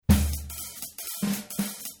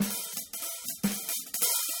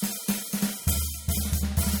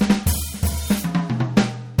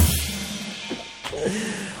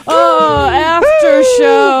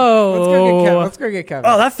show. Let's go get Kevin.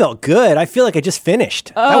 Oh, that felt good. I feel like I just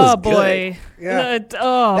finished. That was boy. good. Yeah.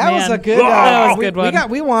 That was a good. that was a good one.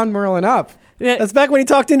 We wound Merlin up. That's back when he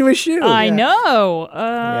talked into his shoe. I know. All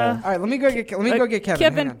right, let me go get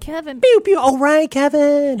Kevin. Kevin. Pew, pew. All right,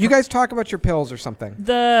 Kevin. You guys talk about your pills or something.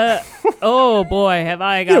 Oh boy, have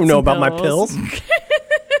I got? You don't know some about my pills.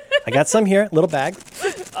 I got some here, little bag.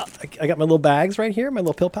 I got my little bags right here, my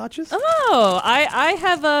little pill pouches. Oh, I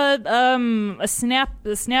have a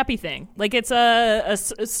snappy thing. Like it's a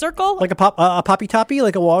circle. Like a poppy toppy,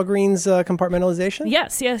 like a Walgreens compartmentalization.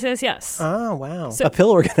 Yes. Oh wow, a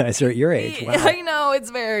pill organizer at your age. Wow. I know,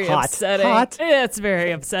 it's very upsetting. It's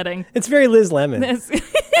very upsetting. It's very Liz Lemon.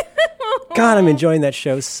 God, I'm enjoying that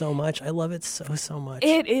show so much. I love it so much.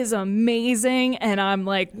 It is amazing, and I'm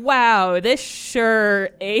like, wow, this sure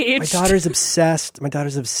aged. My daughter's obsessed. My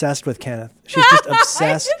daughter's obsessed with Kenneth. She's just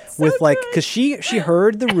obsessed with because she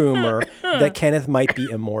heard the rumor that Kenneth might be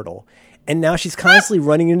immortal. And now she's constantly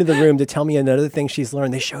running into the room to tell me another thing she's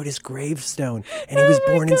learned. They showed his gravestone, and he was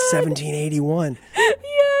born in 1781.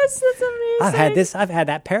 Yes, that's amazing. I've had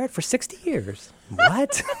that parrot for 60 years.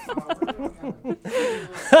 What?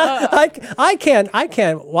 I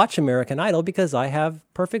can't watch American Idol because I have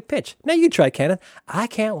perfect pitch. Now you try, Kenneth. I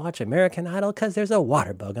can't watch American Idol because there's a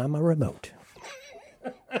water bug on my remote.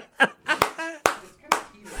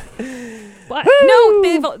 What?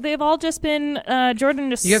 No, they've all just been Jordan.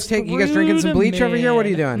 Just you guys drinking some bleach over here? What are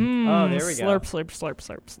you doing? Oh, there we go.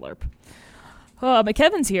 Slurp. Oh, but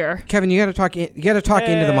Kevin's here. Kevin, you got to talk. You got to talk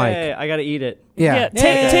into the mic. I got to eat it. Yeah.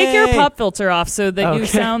 Take your pop filter off so that you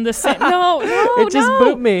sound the same. No, it just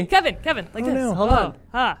booped me. Kevin, like this. No. Hold on.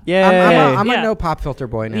 Yeah. I'm a no pop filter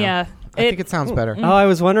boy now. Yeah. I think it sounds better. Oh, I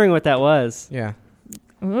was wondering what that was. Yeah.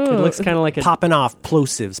 Ooh. It looks kind of like a popping off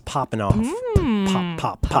plosives, popping off.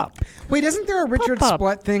 Pop. Wait, isn't there a Richard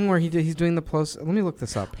Splett thing where he's doing the plosives? Let me look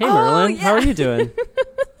this up. Hey, Merlin, how are you doing?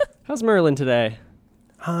 How's Merlin today?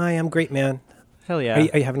 Hi, I'm great, man. Hell yeah.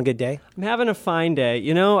 Are you having a good day? I'm having a fine day.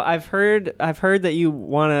 You know, I've heard that you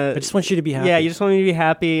want to... I just want you to be happy. Yeah, you just want me to be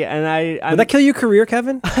happy, and Would that kill your career,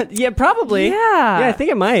 Kevin? Yeah, probably. Yeah, I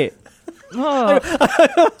think it might. Oh.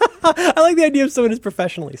 I like the idea of someone who's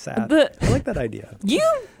professionally sad. I like that idea. You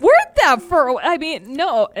weren't that for. I mean,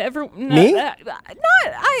 no. Me? Not.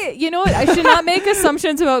 You know what? I should not make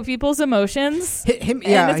assumptions about people's emotions. Him.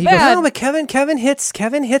 Yeah, He goes, No, but Kevin hits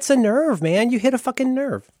a nerve, man. You hit a fucking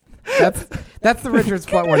nerve. That's the Richard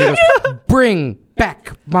Splett one. He goes, bring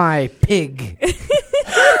back my pig.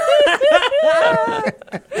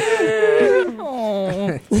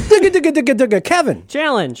 Kevin.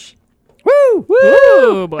 Challenge. Woo!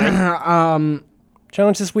 Ooh, boy.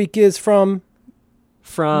 Challenge this week is from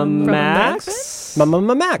Max.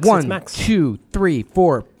 Max. One, Max. 2, 3,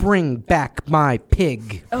 4. Bring back my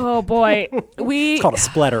pig. Oh boy, It's called a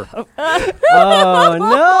splitter. Oh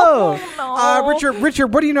no!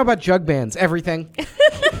 Richard, what do you know about jug bands? Everything.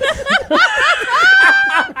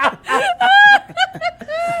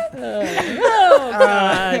 Oh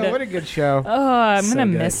god, what a good show. Oh, I'm So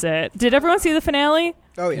gonna good. miss it. Did everyone see the finale?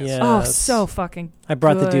 Oh yes. Yeah. Oh, Yes. so fucking. I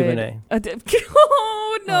brought the good. Duvernay.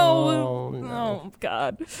 Oh no! Oh, no. Oh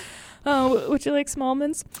god. Oh, would you like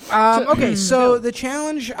Smallman's? Okay, so the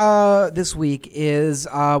challenge this week is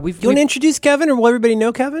You want to introduce Kevin, or will everybody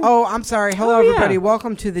know Kevin? Oh, I'm sorry. Hello, Oh, yeah. everybody.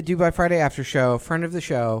 Welcome to the Dubai Friday After Show. Friend of the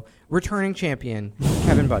show, returning champion,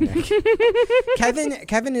 Kevin Budnick.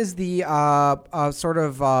 Kevin is the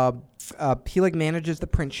he like manages the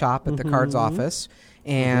print shop at the Cards office,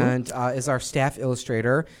 and is our staff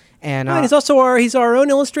illustrator. And he's also our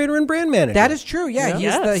own illustrator and brand manager. that is true. Yeah,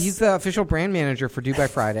 Yeah. he's the official brand manager for Dubai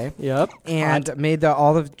Friday. Yep. And made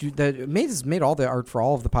all the art for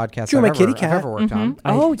all of the podcasts Drew I've my ever, kitty I've cat. ever worked on.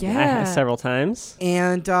 Oh I yeah. have several times.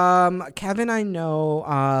 And Kevin, I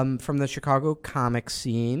know from the Chicago comic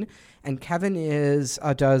scene, and Kevin does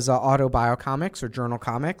autobio comics or journal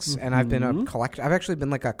comics, and I've been a collector. I've actually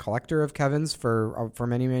been like a collector of Kevin's for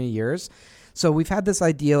many years. So we've had this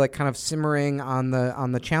idea like kind of simmering on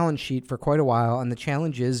the challenge sheet for quite a while, and the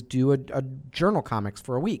challenge is do a journal comics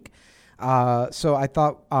for a week. So I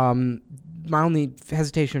thought my only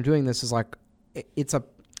hesitation of doing this is like it's a,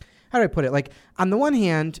 how do I put it? Like on the one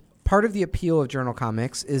hand, part of the appeal of journal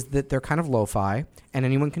comics is that they're kind of lo-fi and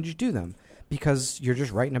anyone can just do them because you're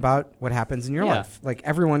just writing about what happens in your life. Like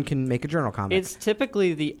everyone can make a journal comic. It's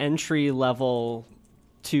typically the entry level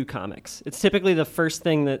to comics. It's typically the first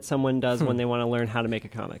thing that someone does when they want to learn how to make a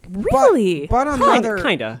comic. Really? But on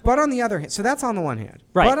Kinda. But on the other hand, so that's on the one hand.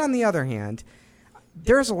 Right. But on the other hand,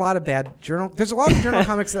 there's a lot of there's a lot of journal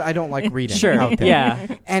comics that I don't like reading Sure. out there.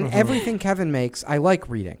 Yeah. And everything Kevin makes, I like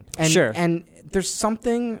reading. And, Sure. And there's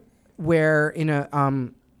something where in a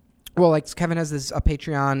well, like Kevin has this a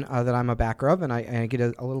Patreon that I'm a backer of, and I get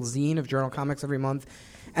a little zine of journal comics every month.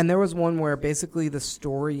 And there was one where basically the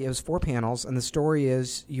story, it was 4 panels, and the story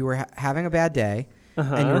is you were having a bad day,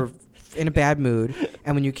 and you were in a bad mood,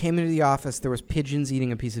 and when you came into the office, there was pigeons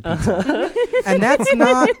eating a piece of pizza. And that's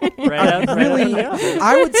not really,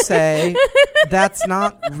 I would say, that's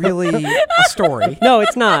not really a story. No,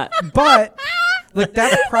 it's not. But... like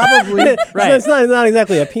that's probably right. So it's not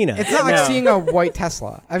exactly a peanut. It's not like seeing a white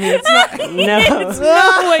Tesla. I mean, it's not. No, it's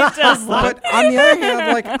not a white Tesla. But on the other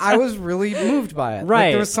hand, like I was really moved by it. Right.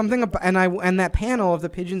 Like, there was something about, and that panel of the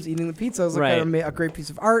pigeons eating the pizza was like a great piece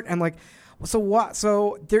of art. And like, so what?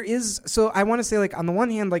 So there is. So I want to say, like, on the one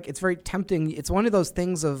hand, like it's very tempting. It's one of those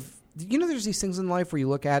things of, there's these things in life where you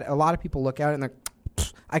look at. A lot of people look at it and they're.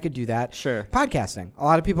 I could do that. Sure. Podcasting. A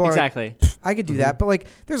lot of people are exactly. Like, I could do that, but like,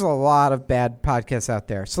 there's a lot of bad podcasts out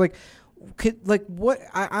there. So like, what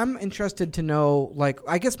I'm interested to know. Like,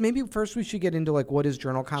 I guess maybe first we should get into like what is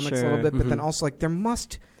journal comics a little bit, but then also like there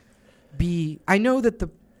must be. I know that the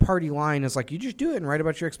party line is like you just do it and write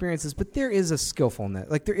about your experiences, but there is a skillfulness.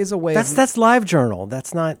 Like there is a way. That's live journal.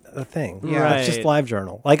 That's not a thing. Yeah, right. It's just live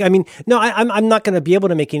journal. Like I mean, no, I'm not going to be able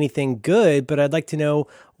to make anything good, but I'd like to know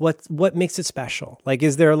what makes it special. Like,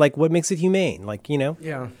 is there like what makes it humane? Like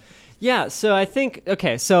Yeah. Yeah. So I think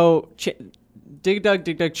so. Dig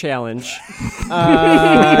Dug challenge.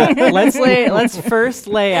 Let's first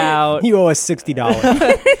lay out. You owe us $60.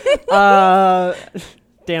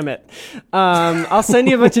 Damn it. I'll send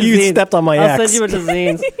you a bunch of you zines. stepped on my I'll ex. send you a bunch of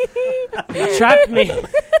zines. You trapped me.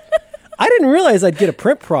 I didn't realize I'd get a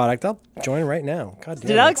print product. I'll join right now. God damn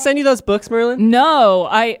Did Alex send you those books, Merlin? No,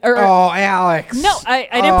 Alex. No, I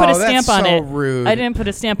didn't put a stamp on it. Rude. I didn't put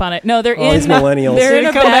a stamp on it. No, they're in. These millennials. They're in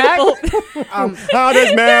a Come bag. How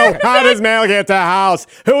does mail get to house?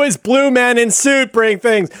 Who is blue man in suit bring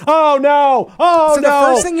things? Oh no! Oh So no! the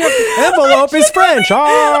first thing you have to Envelope is French.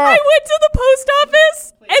 I went to the post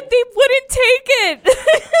office and they wouldn't take it.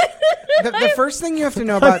 the first thing you have to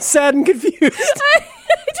know I'm about. sad and confused. I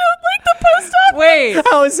don't like the post office. Wait.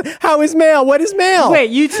 How is mail? What is mail? Wait,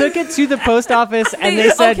 you took it to the post office and they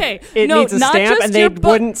said it needs a not stamp just and they your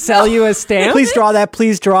wouldn't sell you a stamp? Please draw that.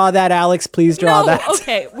 Please draw that, Alex. Please draw that.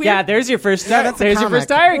 Okay. Yeah, there's your first that's a there's your comic. first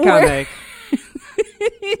diary comic.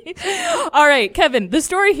 All right, Kevin, the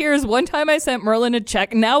story here is one time I sent Merlin a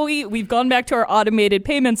check. Now we've gone back to our automated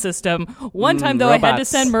payment system. One time, though, I had to robots.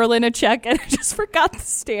 send Merlin a check and I just forgot the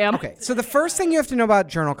stamp. Okay, so the first thing you have to know about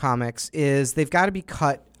journal comics is they've got to be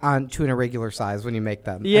cut to an irregular size when you make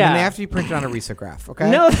them. Yeah. And then they have to be printed on a risograph, okay?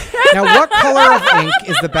 No. Now, what color of ink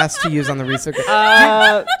is the best to use on the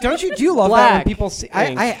risograph? Do you love that when black people see...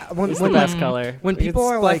 It's the best color. When people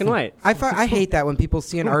It's are black like... and white. I hate that when people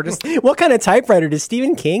see an artist... What kind of typewriter does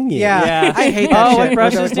Stephen King use? Yeah, I hate that shit. What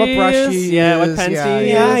brushes do What you brush use? you Yeah, what use, pens do yeah, you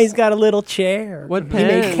Yeah, use? he's got a little chair. What he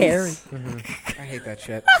made pens? carry. I hate that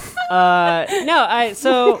shit.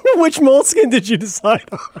 Which moleskin did you decide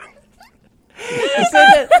on?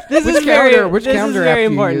 This Which is very calendar- which this calendar is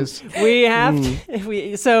very app do you important.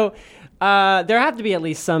 use? We have there have to be at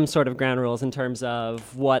least some sort of ground rules in terms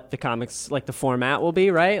of what the comics, like the format will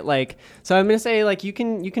be, right? Like, so I'm going to say, like, you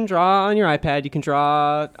can draw on your iPad, you can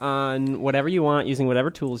draw on whatever you want using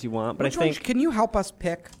whatever tools you want. But Which I think one, can you help us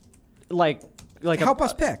pick? like Help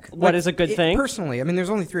us pick. What is a good thing? Personally, I mean,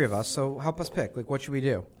 there's only 3 of us, so help us pick. Like, what should we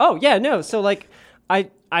do? Oh yeah, no. So like,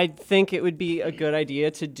 I think it would be a good idea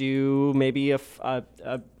to do maybe a 3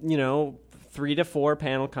 to 4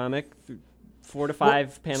 panel comic, 4 to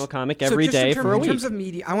 5 panel comic every day for a week. In terms of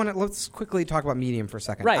media, let's quickly talk about medium for a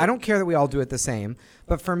second. Right. I don't care that we all do it the same,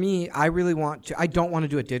 but for me, I really want to. I don't want to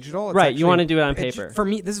do it digital. It's Right, you want to do it on paper. For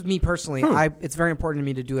me, this is me personally. It's very important to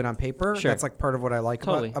me to do it on paper. Sure. That's like part of what I like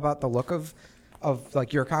Totally. about the look of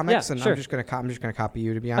like your comics, Yeah, and sure. I'm just gonna copy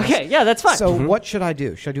you, to be honest. Okay, yeah, that's fine. So what should I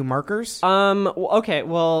do? Should I do markers? Okay.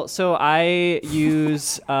 Well, so I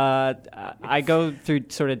use I go through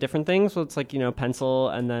sort of different things. So it's like, pencil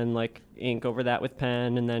and then like ink over that with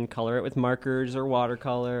pen and then color it with markers or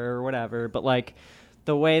watercolor or whatever. But like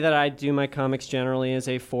the way that I do my comics generally is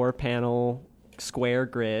a 4-panel square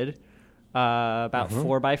grid, about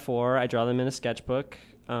 4 by 4. I draw them in a sketchbook.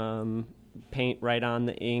 Paint right on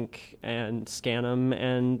the ink and scan them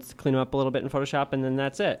and clean them up a little bit in Photoshop, and then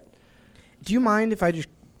that's it. Do you mind if I just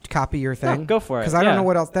copy your thing? No, go for it. Because I don't Yeah. know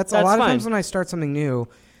what else. That's a That's lot of fine. times when I start something new,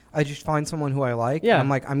 I just find someone who I like. Yeah. And I'm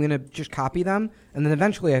like, I'm going to just copy them. And then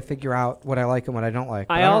eventually I figure out what I like and what I don't like.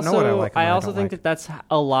 But I don't know what I like and I what I also don't think like. that that's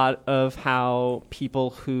a lot of how people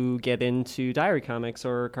who get into diary comics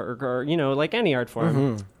or like any art form.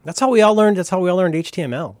 Mm-hmm. That's how we all learned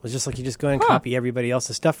HTML. It's just like you just go and copy everybody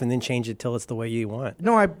else's stuff and then change it till it's the way you want.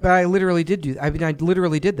 No, I literally did do. I mean, I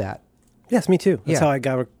literally did that. Yes, me too. That's Yeah. how I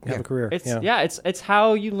got have a career. It's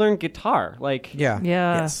how you learn guitar. Like Yeah.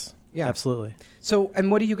 Yes. Yeah. Absolutely. So, and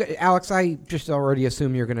what do you get, Alex? I just already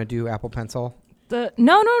assume you're going to do Apple Pencil.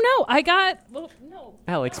 No. I got no.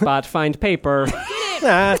 Alex bot find paper.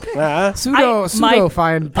 Pseudo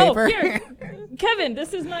find paper. Oh, here, Kevin.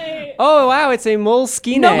 This is my. Oh wow, it's a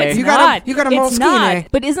Moleskine. No, it's You got not. a It's Moleskine. not.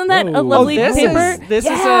 But isn't that a Whoa. lovely this paper? Is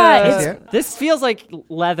Yeah, this feels like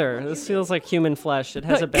leather. This feels like human flesh. It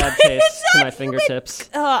has a bad taste to my fingertips.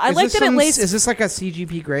 I Is like this that it lays. Is this like a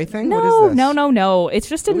CGP gray thing? What is this? No. It's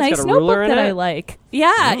just a It's nice got a ruler notebook in that it? I like.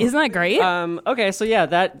 Yeah, isn't that great? Okay, so yeah,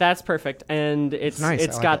 that's perfect, and it's nice, I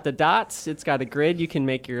it's like got it. the dots, it's got a grid. You can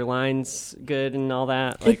make your lines good and all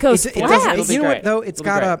that. It goes It flat. doesn't. It'll be You know great. what though? It's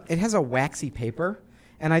It'll be got great. it has a waxy paper,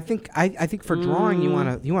 and I think for drawing you want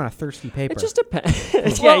a thirsty paper. It just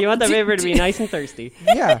depends. Yeah, you want that paper to be nice and thirsty.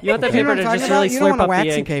 Yeah, You want that know paper what to I'm just talking really about? You don't slurp want a up the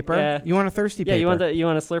waxy ink. paper. Yeah. You want a thirsty Yeah, paper. you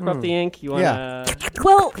want to slurp up the ink. You want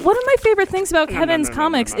Well, one of my favorite things about Kevin's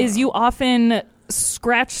comics is you often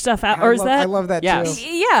scratch stuff out, or is I that? love that Yes. too.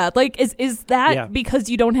 Yeah, like is that Yeah. because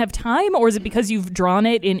you don't have time, or is it because you've drawn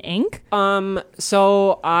it in ink?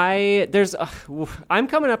 So I'm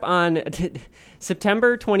coming up on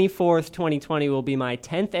September 24th, 2020 will be my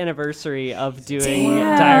 10th anniversary of doing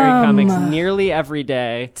diary comics nearly every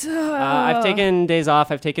day. I've taken days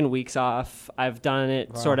off. I've taken weeks off. I've done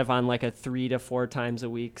it sort of on like a 3 to 4 times a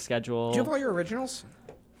week schedule. Do you have all your originals?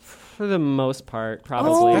 For the most part,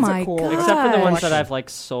 probably. Oh That's a my cool- god! Except for the ones that Collection. I've like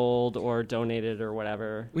sold or donated or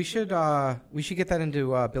whatever. We should get that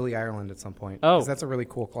into Billy Ireland at some point. Oh. 'Cause that's a really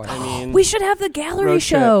cool collection. I mean, We should have the gallery Road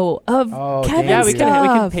trip. show of Oh, Kevin's yeah, we stuff.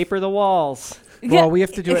 can paper the walls. Well, we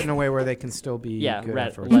have to do it in a way where they can still be Yeah, good red,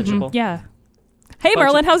 afterwards. legible. Yeah. Hey, Bunch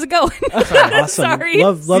Merlin, how's it going? Awesome. Sorry.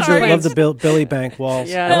 Love Sorry. the Billy Bank walls.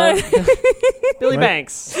 Yeah, Billy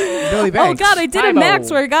Banks. Billy Oh Banks. God, I did a Tybo.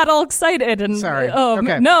 Max where I got all excited and Sorry. Oh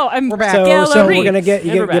Okay. no, I'm We're back. So gallery. we're gonna get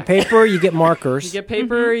And we're get back. paper, you get markers. You get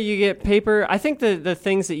paper. You get paper. I think the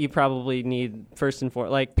things that you probably need first and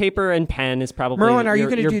foremost, like paper and pen, is probably Merlin, are you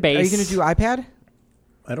going to do iPad?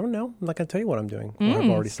 I don't know. I'm not gonna tell you what I'm doing. I've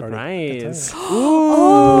already started. Nice.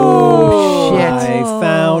 Oh shit! I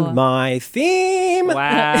found my theme.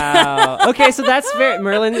 Wow. Okay, so that's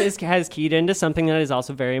Merlin has keyed into something that is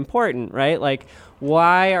also very important, right? Like,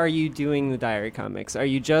 why are you doing the diary comics? Are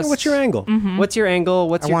you just What's your angle? What's your angle?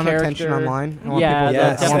 What's I your want character? attention online. I want Yeah, people, yes. I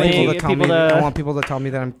want definitely people to tell me. people to- I want people to tell me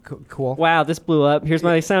that I'm cool. Wow, this blew up. Here's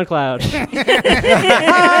my SoundCloud.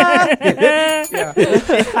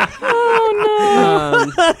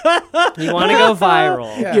 You want to go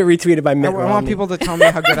viral. Yeah. Get retweeted by I Mitt want Romney. people to tell me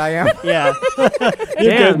how good I am. Yeah. You're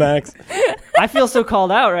Damn. good, Max. I feel so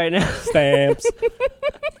called out right now. Stamps.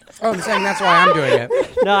 Oh, I'm saying that's why I'm doing it.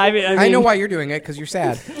 No, I mean, I know why you're doing it because you're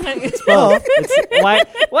sad. Both. Why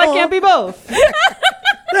can't be both?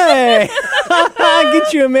 Hey,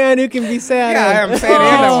 get you a man who can be sad. Yeah, I'm sad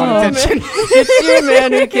and I want attention. It's you,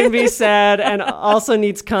 man, who can be sad and also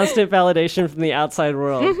needs constant validation from the outside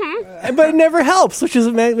world. But it never helps, which is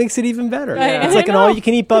what makes it even better. Right, It's like I an know.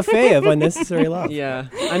 all-you-can-eat buffet of unnecessary love. Yeah,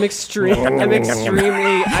 I'm an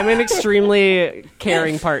extremely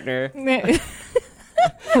caring partner.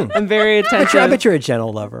 I'm very I attentive. bet you're a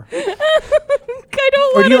gentle lover. I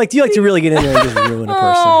don't Or want do you like to really get in there and just ruin a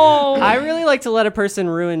person? Oh. I really like to let a person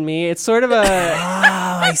ruin me. It's sort of a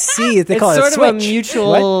I see. They it's call it sort a of switch.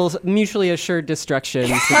 a mutually assured destruction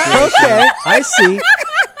situation. Okay, I see.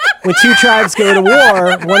 When two tribes go to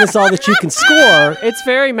war, one is all that you can score. It's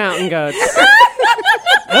very mountain goats.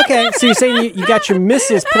 Okay, so you're saying you got your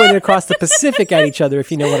missiles pointed across the Pacific at each other,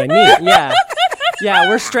 if you know what I mean. Yeah. Yeah,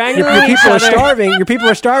 we're strangling Your each people are other. starving. Your people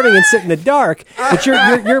are starving and sit in the dark. But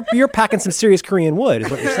you're packing some serious Korean wood,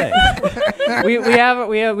 is what you're saying.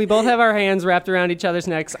 We both have our hands wrapped around each other's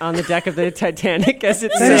necks on the deck of the Titanic as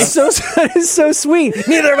it That sinks. is so sweet.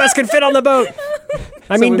 Neither of us can fit on the boat.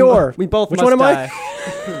 I mean, door. We both Which must one am die.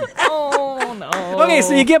 Oh no. I? Okay,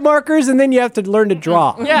 so you get markers and then you have to learn to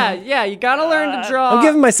draw. Yeah, you gotta learn to draw. I'm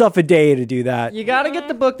giving myself a day to do that. You gotta get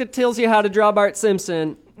the book that tells you how to draw Bart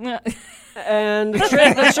Simpson. And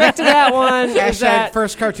the trick to that one is Hashtag that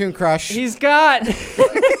first cartoon crush. he's got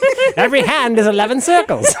Every hand is 11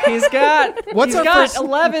 circles. he's got What's he's our got first-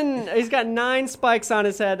 11 he's got 9 spikes on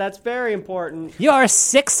his head. That's very important. You are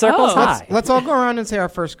 6 circles Oh. high. Let's all go around and say our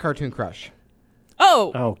first cartoon crush.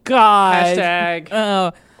 Oh God.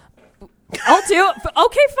 Hashtag. I'll do it.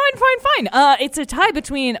 Okay, fine. It's a tie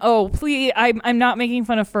between. Oh, please! I'm not making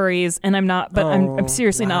fun of furries, and I'm not. But I'm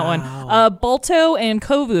seriously not one. Balto and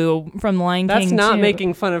Kovu from The Lion King. That's not 2.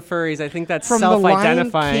 making fun of furries. I think that's From The Lion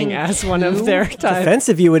self-identifying King as one of their It's types.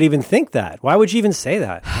 offensive you would even think that. Why would you even say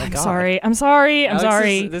that? Oh, I'm God. sorry. I'm Alex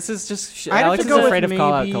sorry. This is just. I'd Alex have is to go afraid with of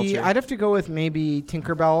call-out maybe. culture. I'd have to go with maybe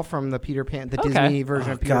Tinkerbell from the Peter Pan, the Disney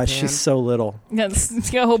version of Peter God, Pan. she's so little.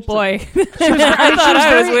 Oh boy. I thought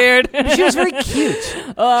I was weird. She was very cute.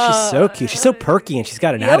 She's so cute. She's so perky, and she's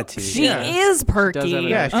got an attitude. She is perky. Does have an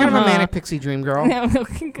Yeah, she's kind of a manic pixie dream girl, Oh,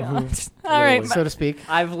 gosh. All right. so to speak.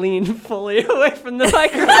 I've leaned fully away from the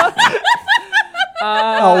microphone.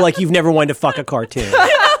 Like you've never wanted to fuck a cartoon.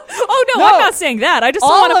 Oh no, I'm not saying that. I just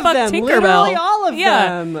don't All want to of fuck them. Tinkerbell. Literally all of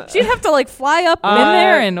them. She'd have to like fly up in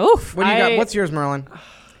there and oof. What do you got? What's yours, Merlin?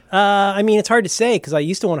 I mean, it's hard to say because I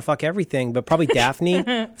used to want to fuck everything, but probably Daphne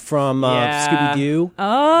from Yeah. Scooby-Doo.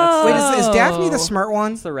 Oh, Wait, is Daphne the smart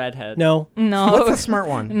one? It's the redhead. No. What's the smart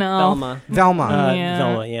one? no, Velma. Velma. Yeah.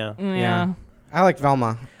 Velma, yeah. yeah. I like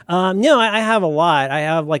Velma. No, I have a lot. I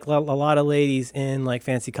have like a lot of ladies in like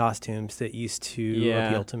fancy costumes that used to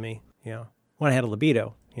appeal to me. Yeah, when I had a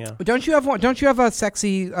libido. Yeah. Don't you have one? Don't you have a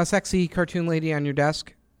sexy cartoon lady on your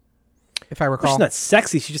desk? If I Well, recall. she's not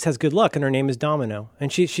sexy. She just has good luck, and her name is Domino.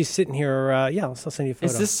 And she's sitting here. I'll send you a photo.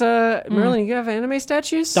 Is this Merlin? You have anime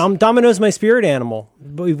statues? Domino's my spirit animal,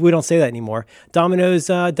 but we don't say that anymore. Domino's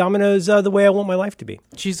the way I want my life to be.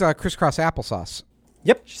 She's crisscross applesauce.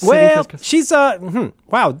 Yep. Well, she's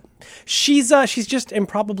wow. She's just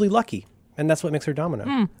improbably lucky, and that's what makes her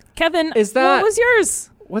Domino. Kevin, Is that- what was yours?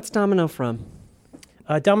 What's Domino from?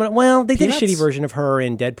 Domino. Well, they did a Peanuts? shitty version of her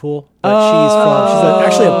in Deadpool, but she's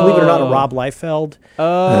actually believe it or not, a Rob Liefeld.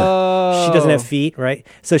 Oh, She doesn't have feet, right?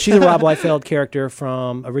 So she's a Rob Liefeld character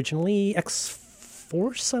from originally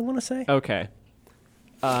X-Force, I want to say. Okay.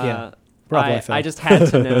 Yeah. Rob Liefeld. I just had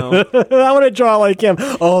to know. I want to draw like him.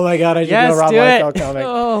 Oh my God, I should do a Rob do it. Liefeld comic.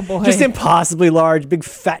 Oh boy, Just impossibly large, big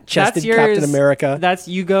fat-chested That's yours. Captain America. That's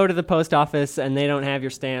you go to the post office and they don't have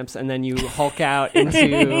your stamps, and then you Hulk out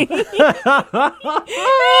into.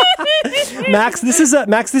 Max, this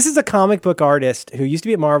is a comic book artist who used to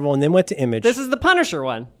be at Marvel and then went to Image. This is the Punisher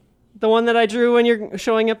one, the one that I drew when you're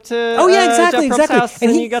showing up to. Oh, yeah, exactly, Jeff Probst's exactly. house, And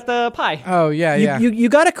and he- you got the pie. Oh yeah, yeah. You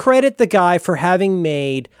got to credit the guy for having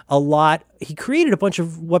made a lot. He created a bunch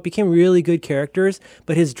of what became really good characters,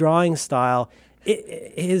 but his drawing style,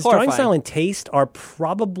 his drawing Horrifying. style and taste are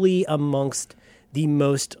probably amongst the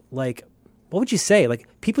most like. What would you say? Like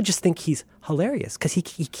people just think he's hilarious because he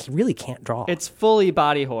really can't draw. It's fully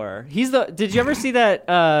body horror. He's the. Did you ever see that?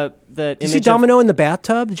 The Did you see image of- Domino in the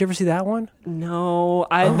bathtub? Did you ever see that one? No,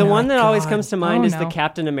 the one that always comes to mind Oh, is no. the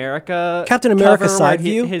Captain America. Captain America cover side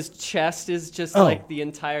where view? His chest is just Oh. like the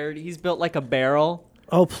entirety. He's built like a barrel.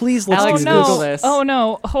 Oh, please let's Alex, do Google this. this. Oh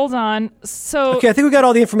no, hold on. So Okay, I think we got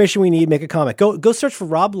all the information we need. Make a comic. Go search for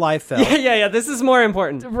Rob Liefeld. Yeah. This is more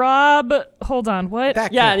important. Rob, hold on. What?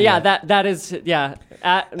 That Yeah, can't be yeah. it. That is yeah.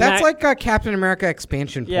 That's like a Captain America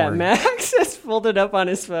expansion porn. Yeah, Max has pulled it up on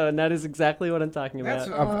his phone. That is exactly what I'm talking about.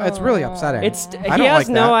 It's really upsetting. He don't has like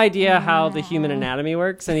no that. idea how the human anatomy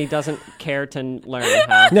works, and he doesn't care to learn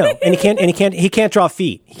how. No, and he can't draw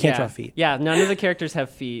feet. He can't draw feet. Yeah, none of the characters have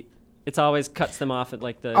feet. It's always cuts them off at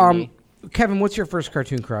like the knee. Kevin, what's your first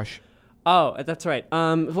cartoon crush? Oh, that's right.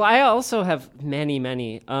 Well, I also have many,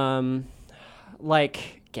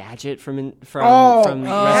 like Gadget from Rescue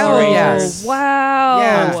hell Rangers. yes. Wow.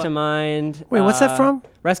 Yeah. Comes to mind. Wait, what's that from?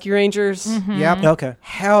 Rescue Rangers. Yep. Okay.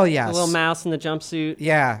 Hell yes. The little mouse in the jumpsuit.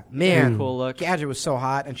 Yeah, man. Very cool look. Gadget was so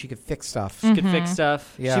hot, and she could fix stuff. Could fix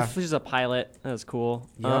stuff. Yeah. She's a pilot. That was cool.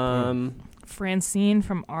 Yep. Francine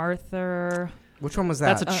from Arthur. Which one was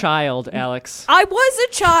that? That's a child, Alex. I was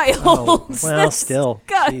a child. Well, That's- still.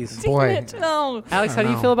 God Jeez. damn Boy. it. No. Alex, how do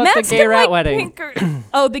you feel about Max the gay can, rat like, wedding? pinker-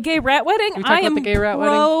 Oh, the gay rat wedding? We talked I about am the gay rat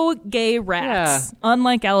wedding? pro gay rats,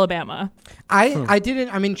 unlike Alabama. I didn't.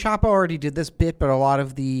 I mean, Chapo already did this bit, but a lot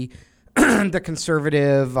of the the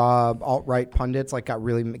conservative alt-right pundits got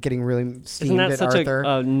getting really steamed Isn't that at such Arthur.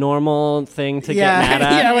 a normal thing to yeah, get mad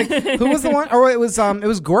at? yeah. Like who was the one? Oh, it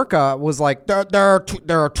was Gorka. Was like there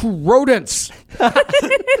are two rodents.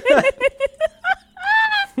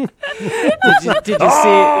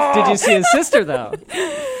 Did you see his sister though?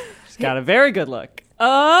 She's got a very good look.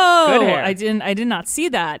 Oh, Good hair. I did not see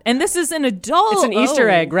that. And this is an adult. It's an Easter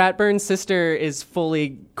Oh. egg. Ratburn's sister is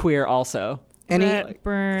fully queer also.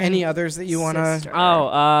 Any others that you want to?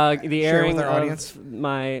 Oh, the Share airing with our of audience?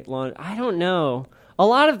 my lawn. I don't know. A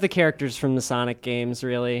lot of the characters from the Sonic games,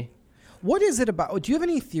 really. What is it about? Do you have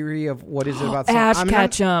any theory of what is it about? Ash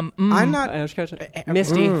Ketchum. I'm not. Ash Ketchum.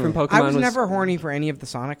 Misty from Pokemon. I was never horny for any of the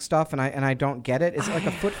Sonic stuff, and I don't get it. Is it like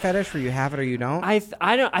a foot fetish where you have it or you don't? I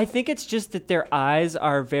don't. I think it's just that their eyes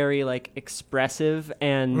are very like expressive,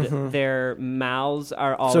 and their mouths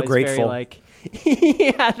are always so grateful. very like.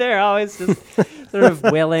 Yeah, they're always just sort of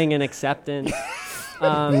willing and acceptant.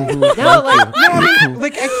 I mean,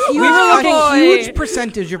 like a huge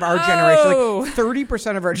percentage of our generation, like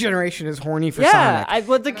 30% of our generation, is horny for Sonic.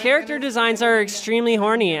 Yeah, the character designs are extremely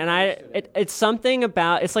horny, and it's something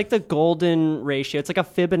about it's like the golden ratio. It's like a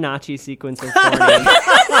Fibonacci sequence of horny.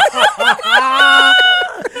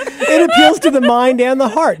 It appeals to the mind and the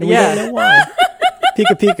heart. And we don't know why.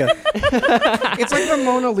 Pika Pika. It's like the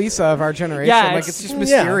Mona Lisa of our generation. Yeah, like it's just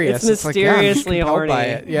mysterious. It's mysteriously horny. By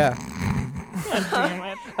horny. it. Yeah.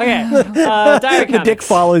 Okay, Dire The dick Comics.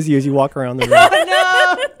 follows you as you walk around the room.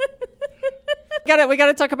 No. We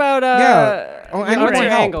gotta talk about. and what's more your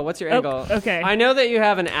help. angle? What's your angle? Okay. I know that you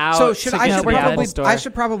have an out. So should I suggested Apple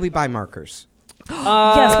Store. probably buy markers.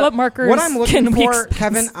 Yes, what markers? What I'm looking can we for,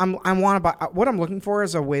 expense? Kevin, I want to buy. What I'm looking for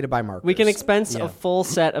is a way to buy markers. We can expense a full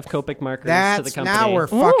set of Copic markers to the company. Now we're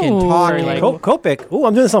fucking Ooh. talking. Like- Copic. Oh,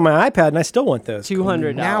 I'm doing this on my iPad, and I still want those.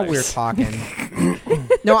 $200. Now we're talking.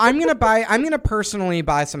 No, I'm gonna personally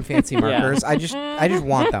buy some fancy markers. I just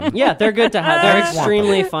want them. Yeah, they're good to have. I They're just want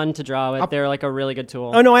extremely fun to draw with. They're like a really good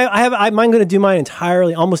tool. Oh no, I'm going to do mine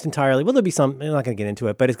almost entirely. Well, there'll be some. I'm not going to get into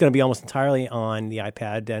it, but it's going to be almost entirely on the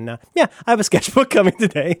iPad. And I have a sketchbook coming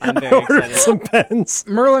today. I'm very excited. Some pens.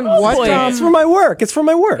 Merlin, what? It's for my work. It's for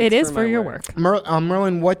my work. It is for for my your work. work.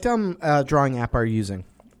 Merlin, what drawing app are you using?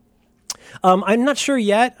 I'm not sure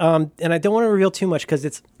yet, and I don't want to reveal too much because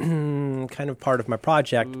it's kind of part of my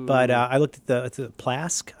project. But I looked at the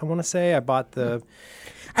Plask. I want to say I bought the.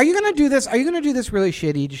 Are you gonna do this? Are you gonna do this really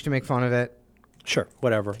shitty just to make fun of it? Sure,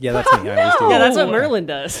 whatever. Yeah, that's me. I always do Yeah, that. that's what Merlin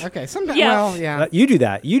does. Okay, sometimes. Yeah. Well, yeah. You do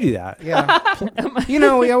that. You do that. Yeah.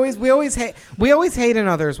 we always hate in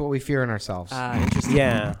others what we fear in ourselves. Interesting.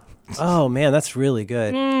 Yeah. Oh man, that's really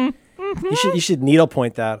good. You should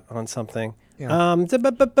needlepoint that on something. Yeah.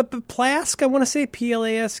 Plask. I want to say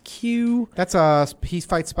Plasq. That's he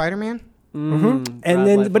fights Spider-Man. And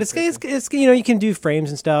then, but it's you can do frames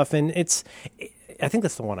and stuff, and I think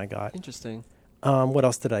that's the one I got. Interesting. What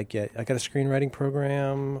else did I get? I got a screenwriting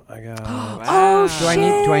program. I got. Oh, Do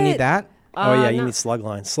I need that? You need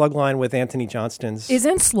Slugline. Slugline with Anthony Johnston's.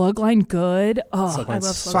 Isn't Slugline good? Oh, I Slugline's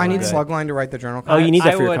love So I need good. Slugline to write the journal. Oh, you need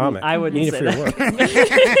that I for your wouldn't- comic. I wouldn't You need it say for your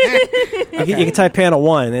work. You can type panel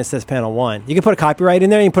 1, and then it says panel 1. You can put a copyright in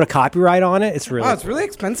there. You can put a copyright on it. It's really. Oh, it's really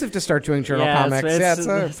expensive to start doing journal Yeah, comics. it's It's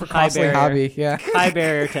a a high costly barrier. hobby. Yeah. High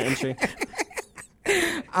barrier to entry.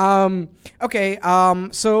 Okay.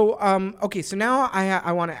 So now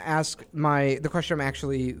I want to ask the question I'm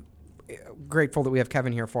actually grateful that we have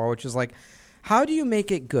Kevin here for, which is like, how do you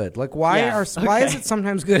make it good? Like, why is it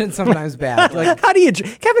sometimes good and sometimes bad? Like, How do you,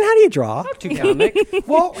 Kevin? How do you draw? To comic.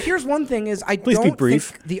 well, here's one thing: is I Please be don't brief.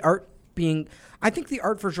 think the art being. I think the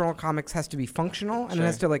art for journal comics has to be functional and it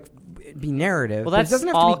has to like be narrative. Well, but that's it doesn't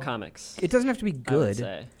have all to be, comics. It doesn't have to be I would good.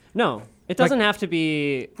 say. No, it doesn't have to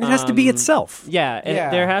be. It has to be itself. Yeah,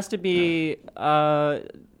 Yeah. there has to be.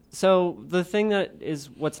 So the thing that is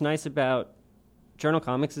what's nice about journal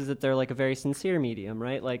comics is that they're like a very sincere medium,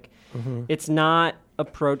 right? Like, it's not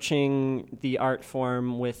approaching the art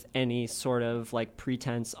form with any sort of like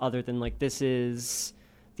pretense other than like this is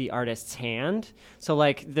the artist's hand. So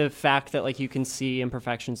like the fact that like you can see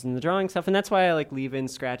imperfections in the drawing stuff, and that's why I like leave in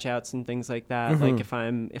scratch outs and things like that. Like if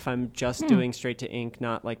I'm just doing straight to ink,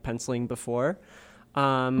 not like penciling before.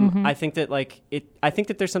 I think that like I think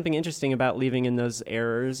that there's something interesting about leaving in those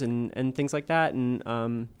errors and things like that.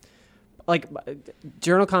 And like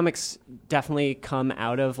journal comics definitely come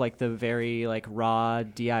out of like the very like raw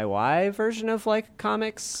DIY version of like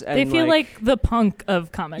comics. And, They feel like the punk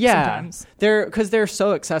of comics sometimes. They're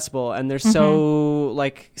so accessible and they're so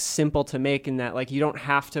like simple to make in that like you don't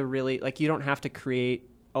have to create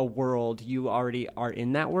a world. You already are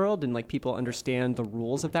in that world and like people understand the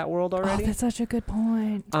rules of that world already. Oh, that's such a good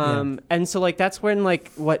point. And so like that's when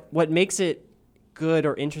like what makes it good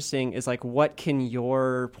or interesting is like what can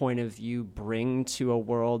your point of view bring to a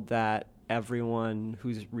world that everyone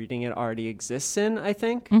who's reading it already exists in, I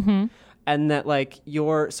think. And that like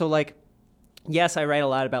yes, I write a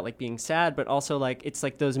lot about like being sad, but also like it's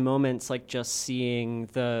like those moments like just seeing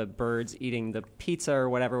the birds eating the pizza or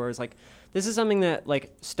whatever, where it's like this is something that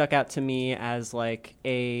like stuck out to me as like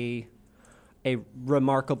a a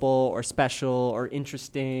remarkable or special or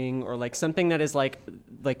interesting or like something that is like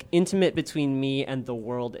intimate between me and the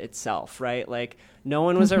world itself, right? Like no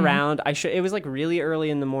one was around. It was like really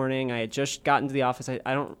early in the morning. I had just gotten to the office. I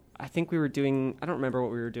don't remember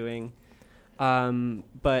what we were doing.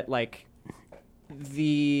 But like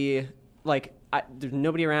there's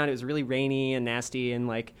nobody around. It was really rainy and nasty. And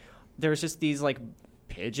like, there was just these like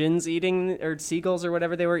pigeons eating, or seagulls or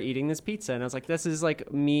whatever they were, eating this pizza. And I was like, this is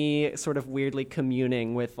like me sort of weirdly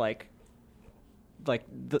communing with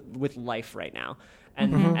with life right now.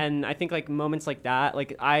 And and I think like moments like that,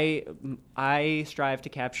 like I strive to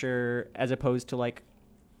capture, as opposed to like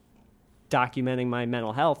documenting my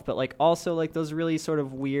mental health, but like also like those really sort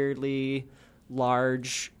of weirdly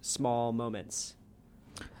large, small moments.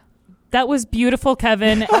 That was beautiful,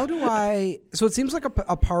 Kevin. How do I? So it seems like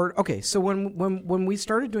a part. Okay, so when we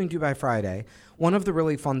started doing Do by Friday, one of the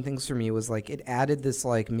really fun things for me was like it added this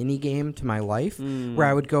like mini game to my life where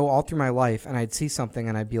I would go all through my life and I'd see something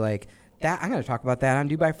and I'd be like, that I'm going to talk about that on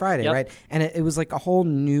Do by Friday, right? And it was like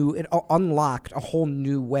it unlocked a whole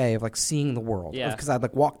new way of like seeing the world. Yeah. Because I'd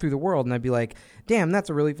like walk through the world and I'd be like, damn, that's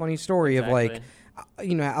a really funny story of like.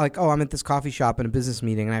 Like, oh, I'm at this coffee shop in a business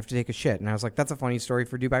meeting and I have to take a shit, and I was like, that's a funny story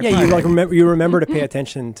for Do by Friday. Yeah, you remember to pay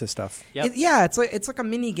attention to stuff. Yep. It's like a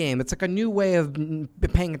mini game. It's like a new way of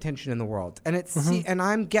paying attention in the world, and and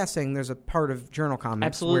I'm guessing there's a part of journal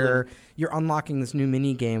comics where you're unlocking this new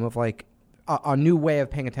mini game of like a new way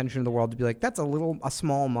of paying attention to the world, to be like, that's a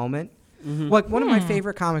small moment. Like one of my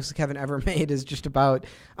favorite comics that Kevin ever made is just about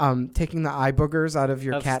taking the eye boogers out of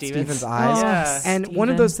your cat Steven's eyes. Oh, yeah. And one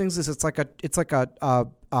of those things is it's like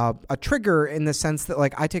a trigger in the sense that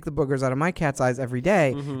like I take the boogers out of my cat's eyes every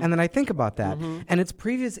day, and then I think about that. And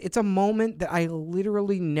it's a moment that I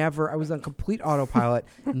literally I was on complete autopilot,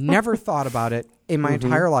 never thought about it in my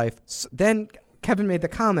entire life. Then Kevin made the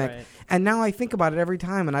comic, and now I think about it every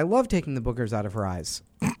time, and I love taking the boogers out of her eyes.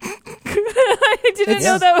 I didn't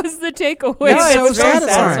know that was the takeaway. It's so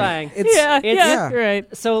satisfying. It's right.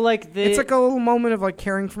 So like it's like a little moment of like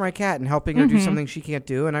caring for my cat and helping her do something she can't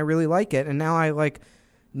do, and I really like it. And now I like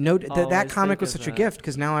note that comic was such a gift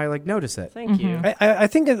because now I like notice it. Thank you. I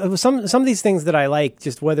think some of these things that I like,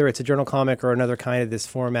 just whether it's a journal comic or another kind of this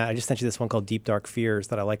format. I just sent you this one called Deep Dark Fears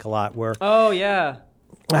that I like a lot. Where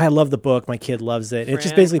I love the book. My kid loves it. It's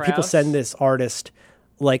just basically people send this artist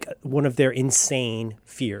like one of their insane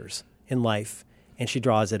fears in life, and she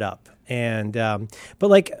draws it up. And but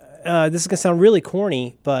like this is gonna sound really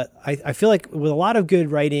corny, but I feel like with a lot of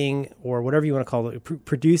good writing, or whatever you want to call it,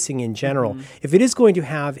 producing in general, if it is going to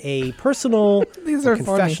have a personal these are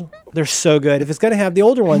funny. They're so good. If it's going to have the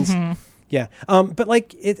older ones. Yeah. But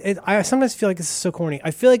like I sometimes feel like this is so corny.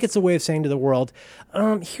 I feel like it's a way of saying to the world,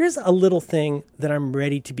 here's a little thing that I'm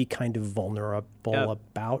ready to be kind of vulnerable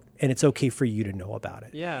about, and it's okay for you to know about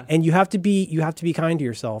it. Yeah. And you have to be kind to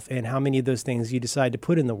yourself and how many of those things you decide to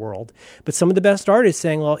put in the world. But some of the best art is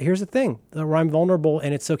saying, well, here's the thing, where I'm vulnerable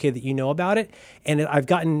and it's okay that you know about it. And I've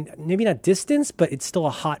gotten maybe not distance, but it's still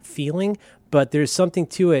a hot feeling. But there's something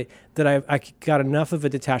to it that I got enough of a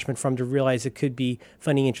detachment from to realize it could be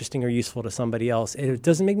funny, interesting, or useful to somebody else. And it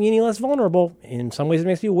doesn't make me any less vulnerable. In some ways, it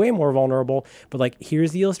makes me way more vulnerable. But like,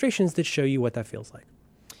 here's the illustrations that show you what that feels like.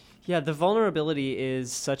 Yeah, the vulnerability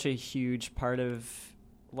is such a huge part of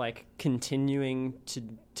like continuing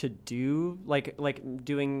to do like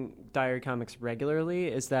doing diary comics regularly.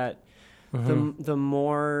 Is that the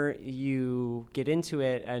more you get into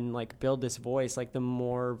it and like build this voice, like the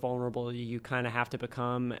more vulnerable you kind of have to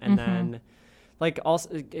become. And then like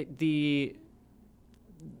also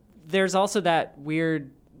there's also that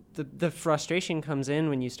weird, the frustration comes in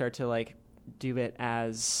when you start to like do it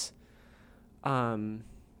as, I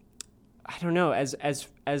don't know,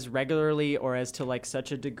 as regularly or as to like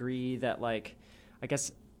such a degree that like, I guess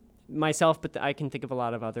myself, but I can think of a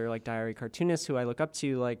lot of other like diary cartoonists who I look up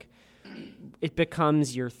to, like, it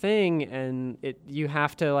becomes your thing, and you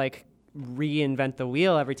have to like reinvent the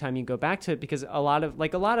wheel every time you go back to it, because a lot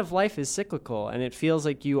of life is cyclical, and it feels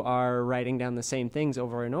like you are writing down the same things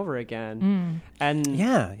over and over again. And do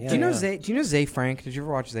you know Zay Frank? Did you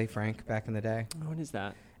ever watch Zay Frank back in the day? What is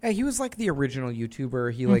that? Hey, he was like the original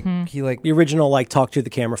YouTuber. He like the original like talk to the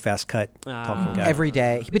camera fast cut talking guy every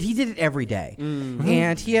day, but he did it every day.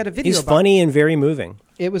 And he had a video. He's funny and very moving.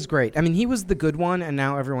 It was great. I mean, he was the good one, and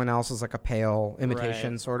now everyone else is like a pale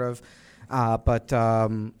imitation, sort of.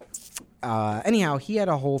 Anyhow, he had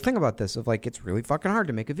a whole thing about this of like, it's really fucking hard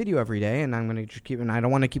to make a video every day, and I'm gonna just keep, and I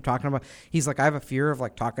don't want to keep talking about. He's like, I have a fear of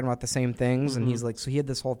like talking about the same things, and he's like, so he had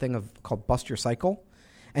this whole thing called Bust Your Cycle.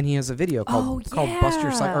 and he has a video called Bust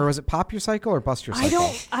Your Cycle, or was it Pop Your Cycle or Bust Your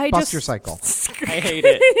Cycle? Bust Your Cycle. I hate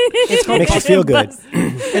it. It's called Makes you feel good.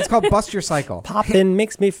 It's called Bust Your Cycle. Poppin'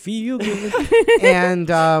 makes me feel good. And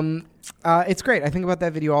it's great. I think about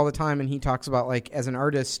that video all the time, and he talks about like as an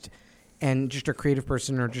artist and just a creative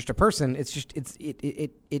person or just a person,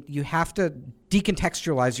 you have to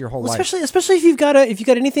decontextualize your whole life. Especially if you've got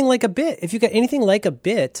anything like a bit. If you've got anything like a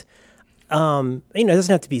bit, it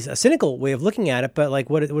doesn't have to be a cynical way of looking at it, but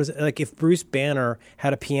like what it was like if Bruce Banner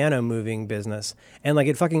had a piano moving business and like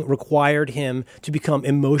it fucking required him to become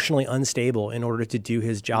emotionally unstable in order to do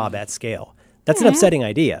his job at scale. That's an upsetting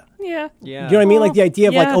idea. Yeah. You know what I mean? Like the idea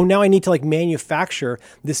of like, oh, now I need to like manufacture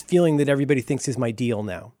this feeling that everybody thinks is my deal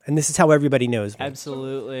now. And this is how everybody knows me.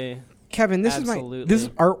 Absolutely. Kevin, this is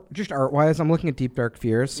art, just art-wise. I'm looking at Deep Dark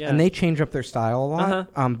Fears, and they change up their style a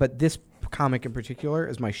lot. But this comic in particular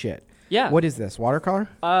is my shit. Yeah. What is this? Watercolor?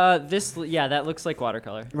 That looks like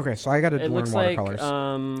watercolor. Okay, so I got to learn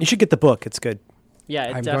watercolors. You should get the book. It's good.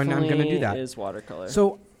 Yeah, I'm gonna do that. Is watercolor.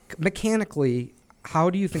 So mechanically,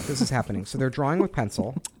 how do you think this is happening? So they're drawing with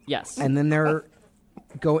pencil. Yes. And then they're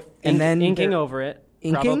inking over it.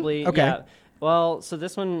 Inking? Probably. Okay. Yeah. Well, so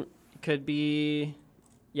this one could be.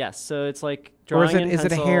 Yes. So it's like drawing in pencil. Is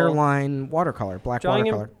it a hairline watercolor, black drawing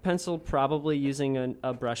watercolor? in pencil, probably using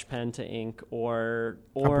a brush pen to ink, or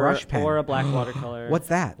a brush pen or a black watercolor. What's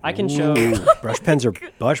that? I can show. Brush pens are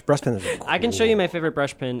cool. I can show you my favorite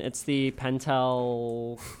brush pen. It's the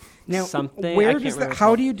Pentel. Now, something. Where does that?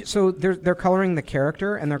 How do you? So they're coloring the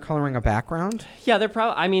character and they're coloring a background. Yeah, they're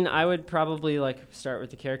probably. I mean, I would probably like start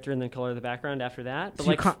with the character and then color the background after that. But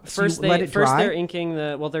so first they're inking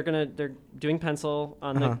the. Well, they're doing pencil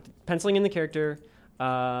on the penciling in the character,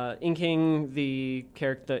 inking the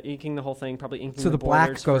character, inking the whole thing. Probably inking. So the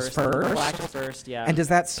black goes first. first. The black goes first. Yeah. And does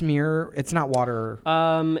that smear? It's not water.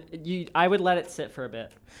 I would let it sit for a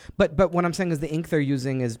bit. But what I'm saying is the ink they're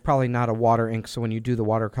using is probably not a water ink. So when you do the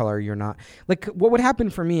watercolor, you're not like what would happen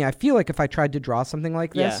for me. I feel like if I tried to draw something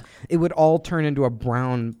like this, it would all turn into a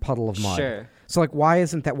brown puddle of mud. Sure. So like, why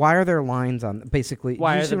isn't that? Why are there lines on? Basically,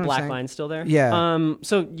 why are the black lines still there? Yeah.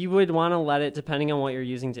 So you would want to let it, depending on what you're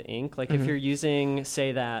using to ink. Like if you're using,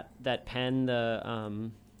 say that pen,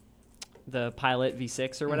 the Pilot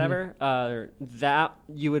V6 or whatever, that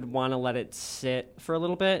you would want to let it sit for a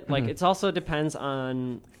little bit. Like it also depends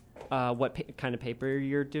on what kind of paper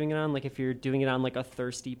you're doing it on. Like if you're doing it on like a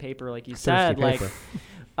thirsty paper, like you said, like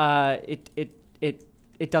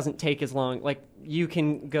it doesn't take as long. Like you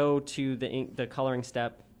can go to the coloring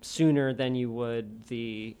step sooner than you would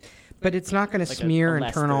the. But it's not going to smear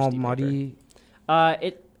and turn all muddy.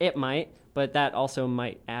 It might, but that also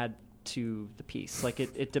might add to the piece. Like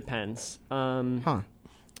it depends.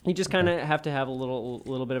 You just kind of have to have a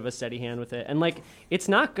little bit of a steady hand with it, and like it's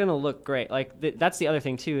not gonna look great. Like that's the other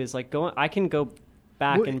thing too is like I can go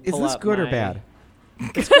back and pull up. Is this good or bad?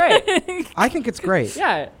 It's great. I think it's great.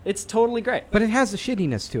 Yeah, it's totally great. But it has a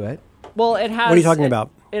shittiness to it. Well, it has. What are you talking about?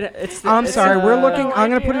 I'm sorry. We're looking. I'm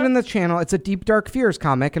going to put it in the channel. It's a Deep Dark Fears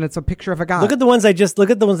comic, and it's a picture of a guy. Look at the ones I just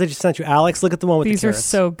sent you, Alex. Look at the one with These the carrots. These are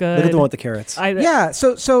so good. Look at the one with the carrots. Yeah.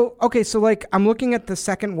 So okay. So like I'm looking at the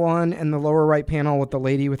second one in the lower right panel with the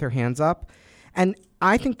lady with her hands up, and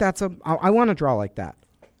I think I want to draw like that.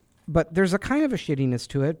 But there's a kind of a shittiness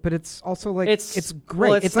to it, but it's also like it's great.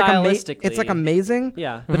 Well, it's stylistically. It's like amazing.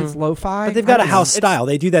 Yeah. But it's lo-fi. But they've got a house style.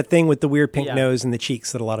 They do that thing with the weird pink nose and the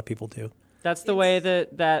cheeks that a lot of people do. That's the way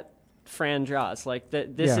that Fran draws. Like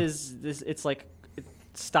it's like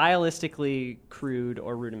stylistically crude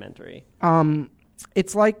or rudimentary.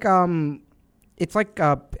 It's like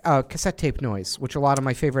cassette tape noise, which a lot of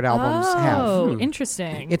my favorite albums have. Oh,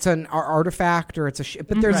 interesting. It's an artifact, or it's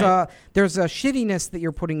but there's a shittiness that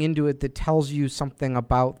you're putting into it that tells you something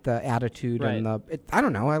about the attitude and I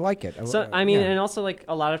don't know. I like it. So I mean, and also like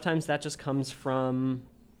a lot of times that just comes from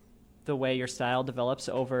the way your style develops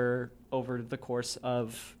over the course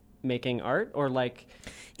of making art, or like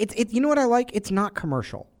it. You know what I like? It's not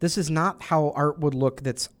commercial. This is not how art would look.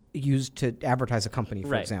 That's used to advertise a company,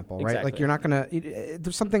 for example, right? Exactly. Like you're not gonna.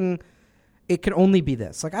 There's something. It could only be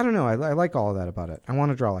this. Like I don't know. I like all of that about it. I want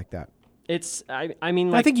to draw like that. It's. I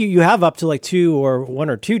mean, like, I think you have up to like 1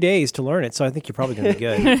 or 2 days to learn it. So I think you're probably going to be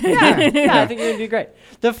good. yeah, I think you're going to do great.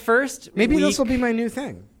 The first maybe week, this will be my new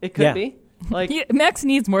thing. It could be. Like Max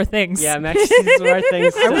needs more things. Yeah, Max needs more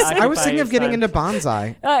things. I was thinking of getting into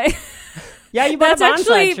bonsai. Yeah, you bought a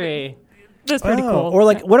bonsai tree. That's pretty cool. Or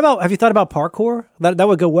like, what about? Have you thought about parkour? That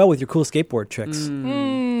would go well with your cool skateboard tricks.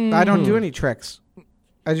 I don't do any tricks.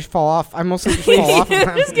 I just fall off. I mostly just fall off.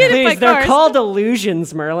 Please, they're called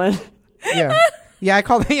illusions, Merlin. Yeah, I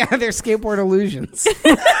call them. Yeah, they're skateboard illusions.